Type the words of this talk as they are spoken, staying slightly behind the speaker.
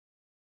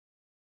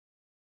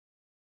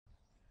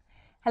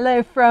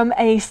Hello from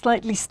a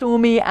slightly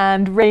stormy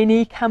and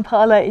rainy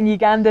Kampala in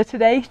Uganda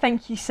today.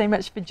 Thank you so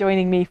much for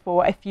joining me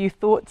for a few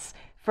thoughts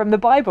from the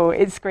Bible.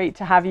 It's great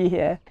to have you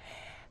here.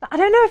 I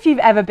don't know if you've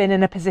ever been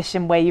in a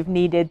position where you've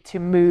needed to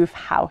move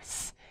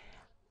house,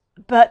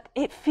 but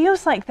it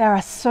feels like there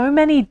are so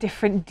many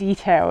different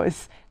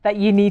details that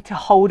you need to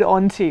hold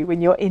on to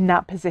when you're in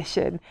that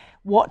position.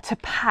 What to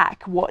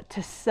pack, what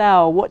to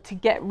sell, what to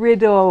get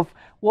rid of,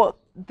 what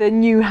the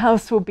new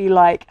house will be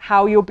like,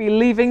 how you'll be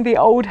leaving the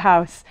old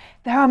house.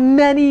 There are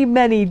many,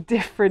 many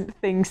different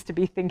things to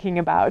be thinking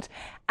about.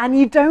 And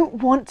you don't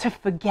want to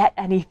forget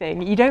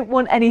anything. You don't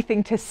want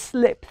anything to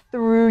slip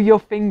through your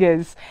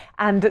fingers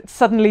and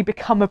suddenly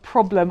become a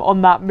problem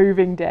on that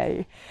moving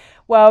day.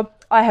 Well,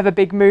 I have a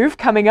big move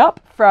coming up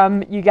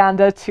from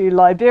Uganda to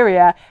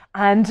Liberia,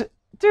 and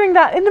doing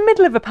that in the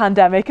middle of a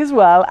pandemic as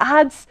well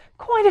adds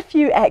quite a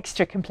few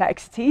extra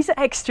complexities,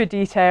 extra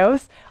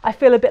details. I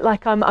feel a bit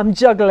like I'm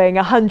juggling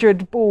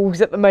 100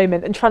 balls at the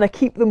moment and trying to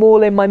keep them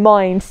all in my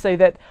mind so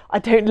that I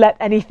don't let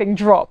anything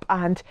drop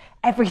and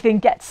everything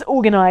gets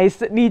organised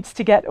that needs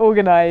to get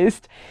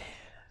organised.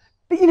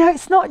 But you know,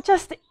 it's not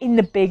just in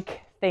the big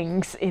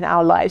things in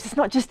our lives. It's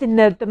not just in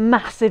the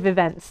massive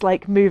events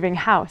like moving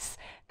house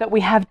that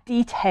we have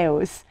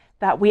details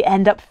that we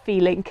end up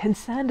feeling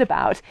concerned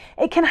about.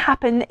 It can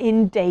happen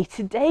in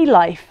day-to-day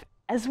life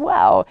as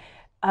well.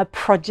 A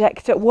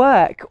project at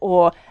work,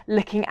 or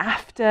looking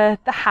after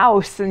the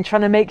house and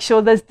trying to make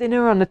sure there's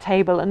dinner on the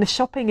table and the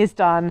shopping is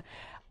done,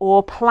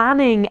 or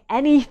planning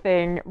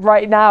anything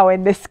right now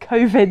in this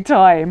COVID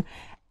time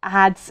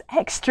adds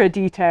extra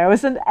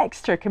details and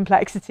extra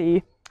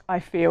complexity, I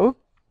feel.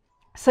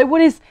 So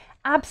what is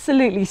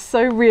absolutely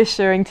so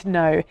reassuring to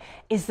know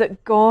is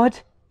that God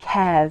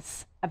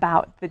cares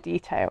about the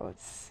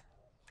details.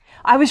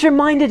 I was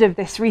reminded of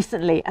this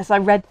recently as I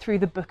read through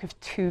the book of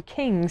 2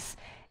 Kings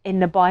in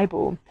the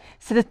Bible.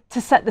 So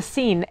to set the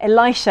scene,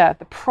 Elisha,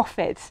 the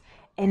prophet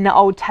in the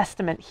Old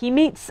Testament, he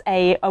meets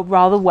a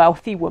rather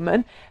wealthy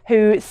woman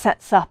who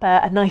sets up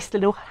a nice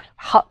little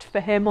hut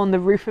for him on the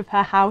roof of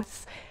her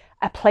house,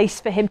 a place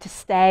for him to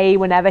stay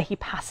whenever he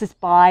passes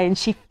by, and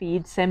she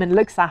feeds him and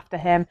looks after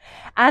him.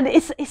 And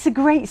it's a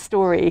great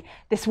story.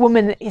 This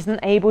woman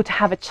isn't able to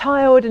have a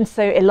child, and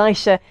so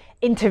Elisha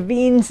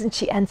intervenes and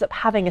she ends up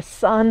having a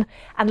son.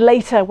 And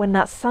later, when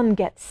that son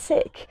gets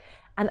sick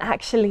and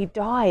actually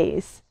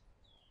dies,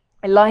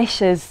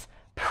 Elisha's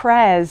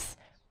prayers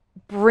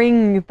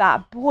bring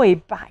that boy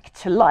back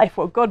to life.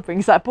 Well, God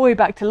brings that boy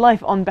back to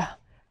life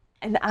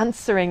and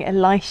answering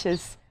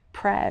Elisha's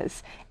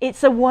prayers.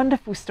 It's a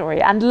wonderful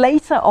story. And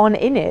later on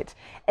in it,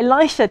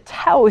 Elisha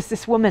tells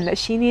this woman that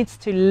she needs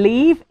to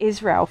leave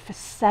Israel for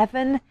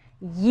 7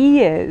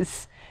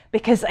 years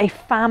because a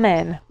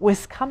famine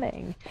was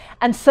coming.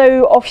 And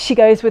so off she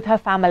goes with her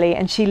family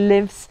and she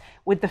lives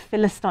with the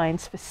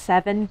Philistines for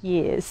 7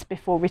 years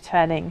before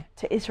returning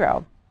to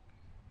Israel.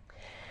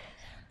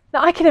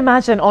 Now I can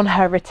imagine on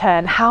her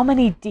return how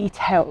many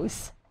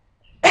details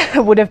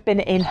would have been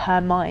in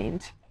her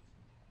mind.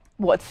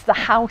 What's the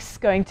house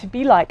going to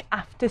be like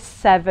after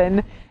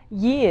 7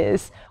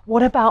 years?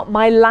 What about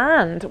my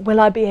land? Will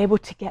I be able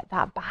to get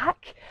that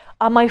back?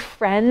 Are my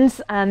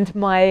friends and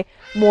my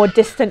more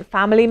distant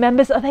family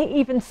members, are they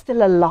even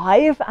still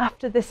alive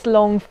after this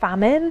long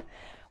famine?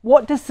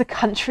 What does the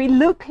country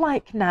look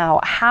like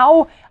now?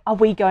 How are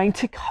we going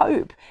to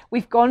cope?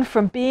 We've gone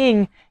from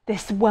being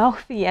this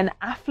wealthy and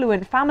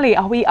affluent family.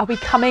 Are we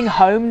coming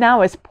home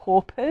now as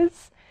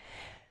paupers?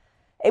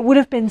 It would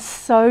have been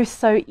so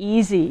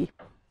easy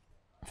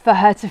for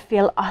her to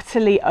feel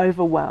utterly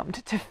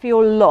overwhelmed, to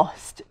feel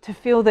lost, to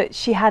feel that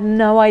she had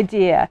no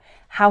idea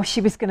how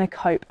she was going to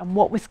cope and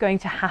what was going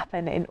to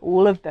happen in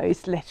all of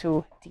those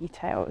little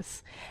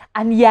details.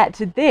 And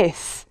yet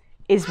this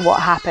is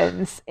what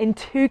happens in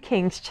 2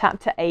 Kings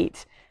chapter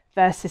 8,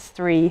 verses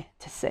 3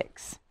 to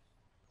 6.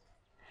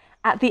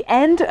 At the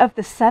end of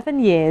the 7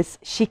 years,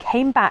 she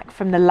came back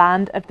from the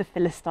land of the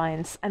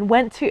Philistines and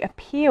went to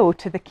appeal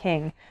to the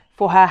king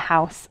for her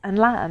house and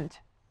land.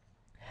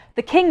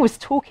 The king was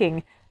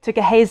talking to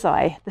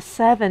Gehazi, the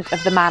servant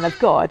of the man of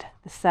God,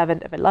 the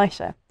servant of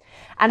Elisha,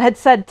 and had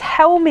said,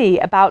 "Tell me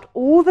about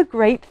all the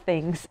great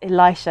things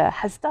Elisha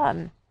has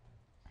done."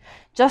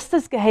 Just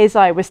as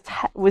Gehazi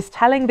was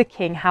telling the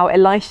king how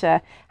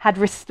Elisha had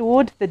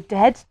restored the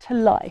dead to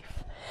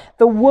life,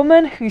 the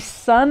woman whose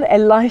son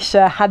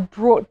Elisha had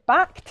brought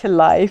back to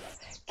life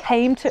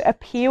came to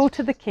appeal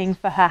to the king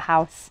for her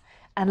house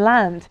and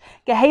land.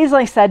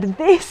 Gehazi said,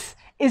 "This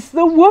is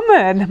the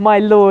woman, my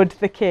lord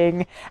the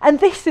king, and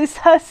this is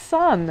her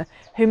son,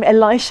 whom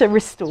Elisha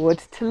restored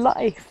to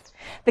life."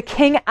 The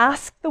king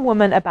asked the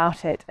woman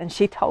about it, and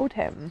she told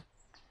him.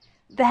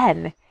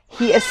 Then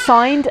he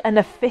assigned an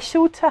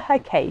official to her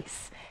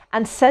case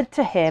and said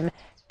to him,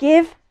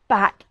 "Give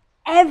back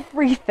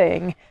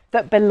everything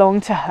that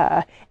belonged to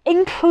her,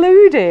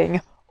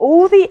 including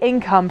all the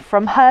income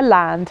from her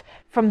land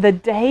from the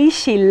day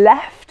she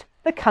left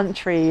the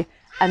country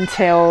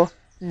until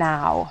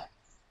now."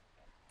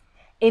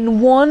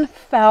 In one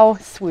fell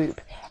swoop,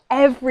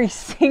 every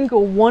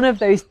single one of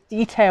those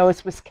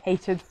details was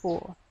catered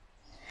for.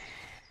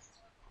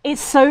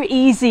 It's so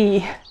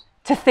easy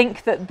to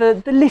think that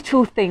the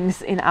little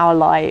things in our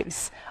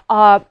lives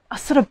are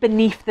sort of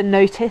beneath the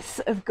notice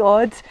of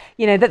God,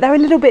 that they're a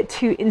little bit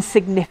too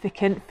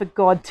insignificant for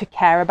God to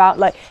care about.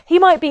 Like, he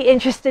might be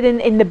interested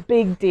in the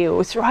big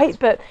deals, right?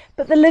 But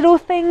the little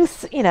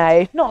things,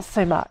 not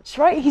so much,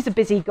 right? He's a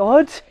busy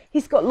God.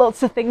 He's got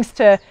lots of things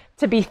to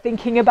be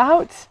thinking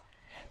about.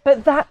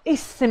 But that is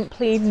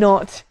simply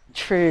not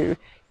true.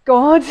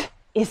 God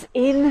is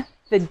in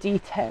the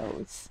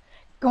details.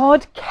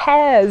 God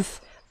cares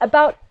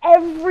about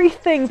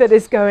everything that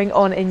is going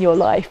on in your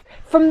life,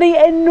 from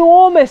the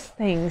enormous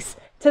things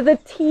to the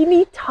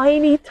teeny,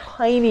 tiny,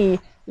 tiny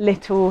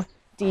little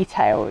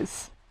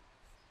details.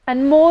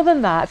 And more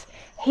than that,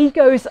 he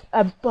goes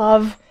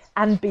above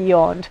and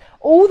beyond.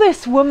 All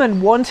this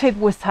woman wanted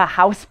was her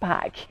house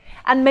back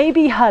and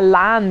maybe her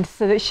land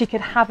so that she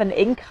could have an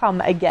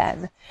income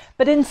again.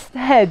 But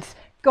instead,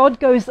 God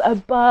goes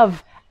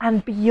above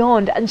and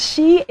beyond, and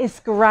she is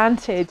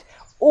granted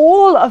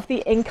all of the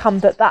income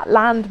that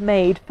land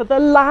made for the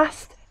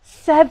last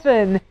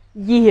 7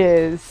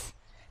 years.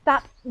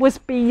 That was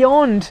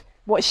beyond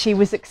what she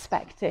was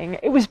expecting.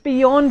 It was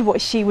beyond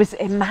what she was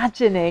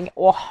imagining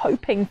or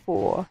hoping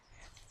for.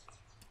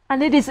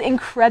 And it is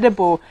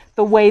incredible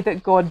the way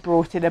that God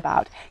brought it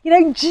about.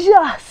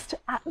 Just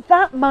at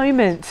that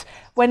moment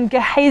when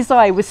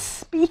Gehazi was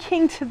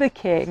speaking to the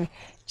king,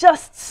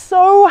 just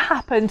so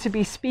happened to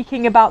be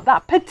speaking about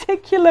that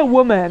particular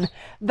woman,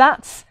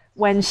 that's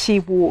when she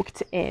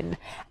walked in.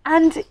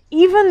 And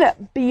even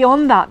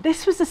beyond that,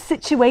 this was a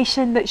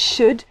situation that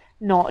should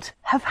not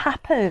have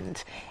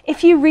happened.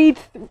 If you read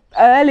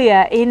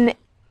earlier in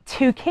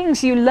 2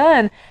 Kings, you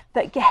learn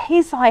that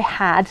Gehazi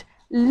had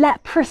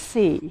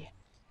leprosy,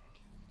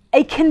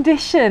 a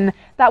condition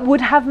that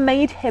would have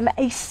made him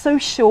a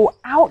social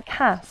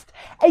outcast,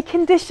 a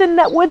condition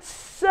that would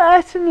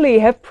certainly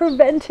have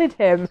prevented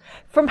him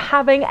from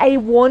having a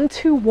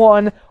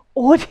one-to-one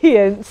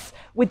audience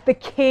with the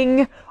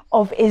king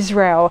of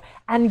Israel.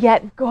 And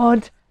yet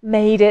God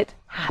made it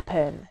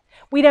happen.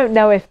 We don't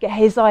know if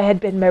Gehazi had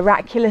been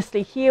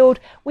miraculously healed.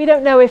 We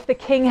don't know if the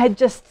king had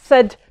just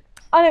said,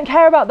 I don't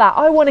care about that.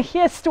 I want to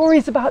hear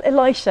stories about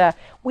Elisha.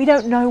 We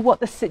don't know what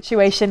the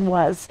situation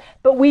was,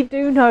 but we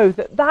do know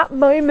that that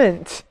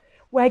moment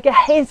where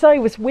Gehazi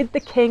was with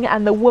the king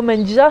and the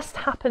woman just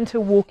happened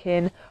to walk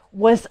in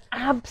was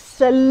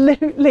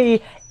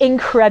absolutely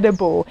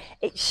incredible.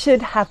 It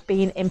should have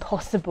been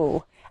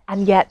impossible.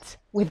 And yet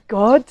with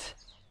God,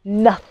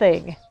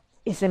 nothing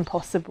is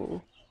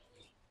impossible.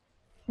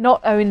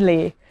 Not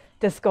only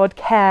does God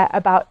care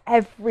about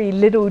every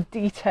little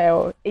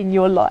detail in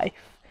your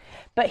life,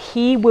 but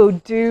he will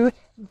do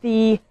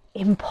the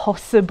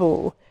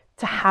impossible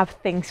to have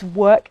things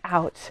work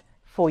out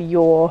for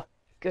your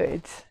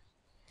good.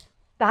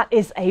 That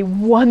is a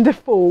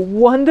wonderful,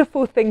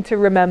 wonderful thing to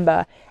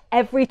remember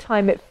every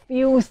time it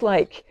feels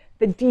like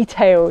the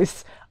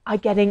details are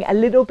getting a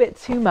little bit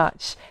too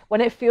much,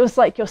 when it feels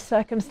like your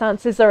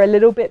circumstances are a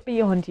little bit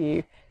beyond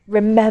you.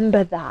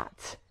 Remember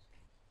that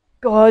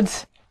God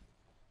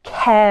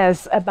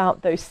cares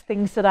about those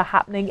things that are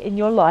happening in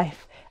your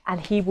life, and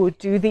he will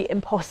do the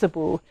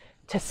impossible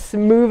to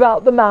smooth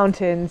out the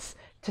mountains,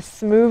 to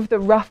smooth the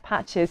rough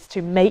patches,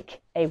 to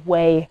make a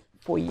way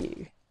for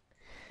you.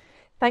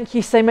 Thank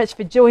you so much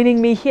for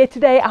joining me here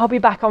today. I'll be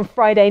back on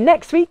Friday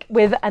next week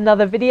with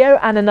another video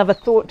and another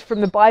thought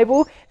from the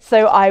Bible.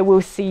 So I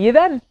will see you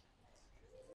then.